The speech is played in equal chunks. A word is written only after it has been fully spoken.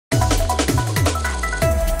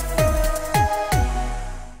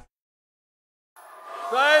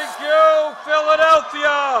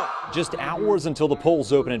Just hours until the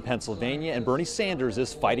polls open in Pennsylvania, and Bernie Sanders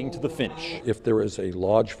is fighting to the finish. If there is a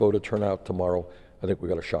large voter turnout tomorrow, I think we've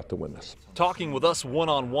got a shot to win this. Talking with us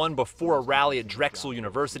one-on-one before a rally at Drexel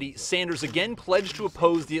University, Sanders again pledged to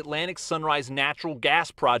oppose the Atlantic Sunrise natural gas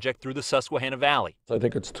project through the Susquehanna Valley. I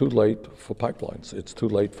think it's too late for pipelines. It's too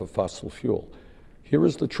late for fossil fuel. Here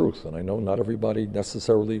is the truth, and I know not everybody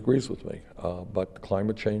necessarily agrees with me, but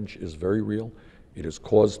climate change is very real. It is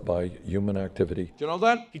caused by human activity. Do you know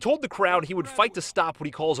that? He told the crowd he would fight to stop what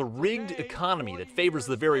he calls a rigged economy that favors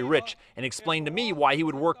the very rich, and explained to me why he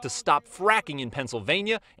would work to stop fracking in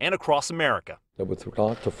Pennsylvania and across America. That with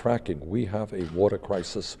regard to fracking, we have a water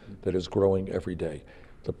crisis that is growing every day.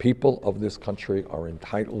 The people of this country are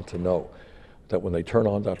entitled to know that when they turn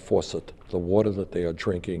on that faucet, the water that they are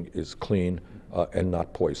drinking is clean and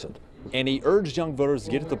not poisoned. And he urged young voters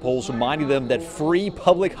to get to the polls, reminding them that free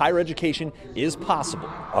public higher education is possible.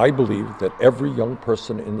 I believe that every young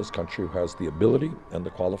person in this country who has the ability and the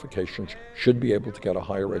qualifications should be able to get a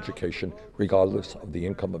higher education regardless of the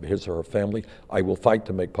income of his or her family. I will fight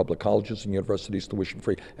to make public colleges and universities tuition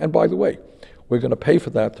free. And by the way, we're going to pay for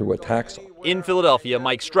that through a tax. In Philadelphia,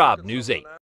 Mike Straub, News 8.